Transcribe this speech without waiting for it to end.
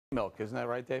Milk, isn't that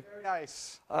right, Dave? Very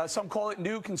nice. Some call it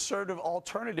new conservative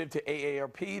alternative to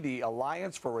AARP. The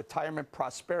Alliance for Retirement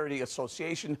Prosperity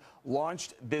Association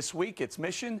launched this week. Its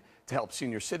mission to help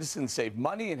senior citizens save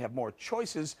money and have more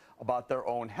choices about their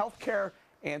own health care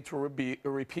and to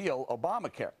repeal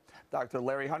Obamacare. Dr.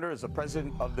 Larry Hunter is the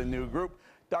president of the new group.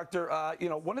 Doctor,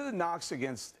 one of the knocks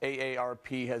against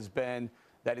AARP has been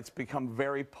that it's become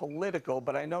very political,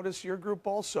 but I notice your group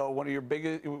also, one of your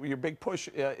big push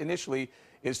initially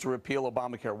is to repeal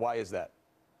Obamacare. Why is that?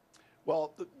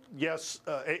 Well, yes,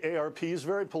 AARP is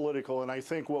very political, and I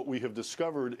think what we have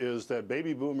discovered is that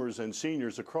baby boomers and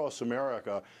seniors across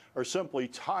America are simply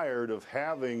tired of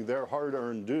having their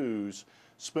hard-earned dues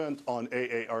spent on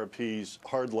AARP's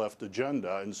hard-left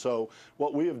agenda. And so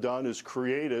what we have done is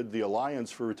created the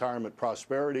Alliance for Retirement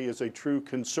Prosperity as a true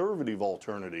conservative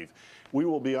alternative. We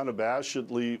will be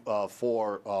unabashedly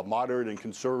for moderate and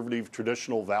conservative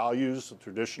traditional values, a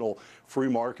traditional free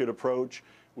market approach.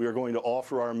 We are going to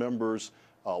offer our members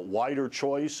wider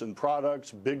choice in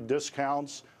products, big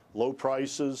discounts, low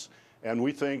prices, and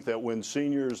we think that when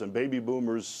seniors and baby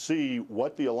boomers see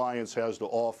what the Alliance has to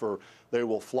offer, they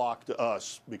will flock to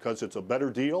us because it's a better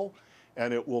deal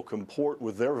and it will comport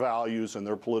with their values and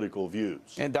their political views.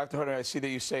 And Dr. Hunter, I see that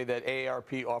you say that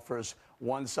AARP offers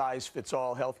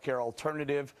one-size-fits-all healthcare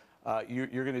alternative. You're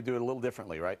going to do it a little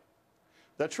differently, right?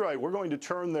 That's right. We're going to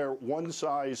turn their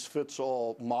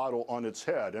one-size-fits-all model on its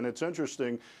head. And it's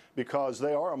interesting because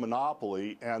they are a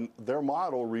monopoly and their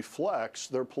model reflects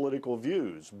their political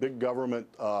views, big government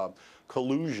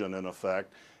collusion in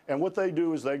effect. And what they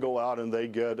do is they go out and they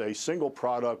get a single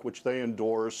product which they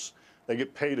endorse. They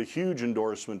get paid a huge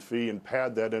endorsement fee and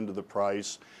pad that into the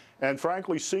price. And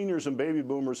frankly, seniors and baby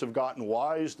boomers have gotten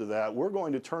wise to that. We're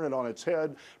going to turn it on its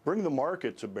head, bring the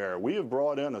market to bear. We have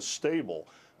brought in a stable,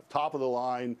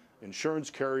 top-of-the-line insurance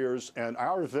carriers, and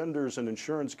our vendors and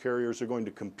insurance carriers are going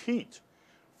to compete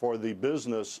for the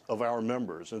business of our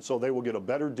members. And so they will get a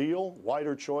better deal,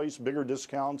 wider choice, bigger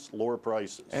discounts, lower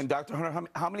prices. And Dr. Hunter,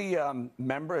 how many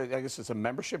members, I guess it's a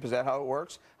membership, is that how it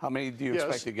works? How many do you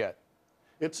expect to get?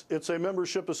 It's a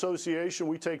membership association.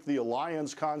 We take the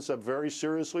alliance concept very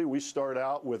seriously. We start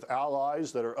out with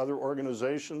allies that are other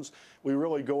organizations. We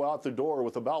really go out the door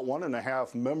with about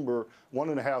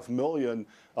 1.5 million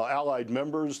allied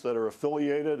members that are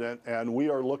affiliated, and we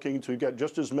are looking to get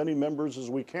just as many members as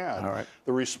we can. All right.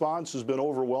 The response has been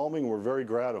overwhelming. We're very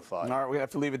gratified. All right, we have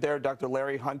to leave it there. Dr.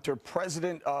 Larry Hunter,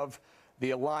 president of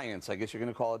the Alliance. I guess you're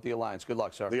going to call it the Alliance. Good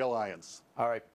luck, sir. The Alliance. All right.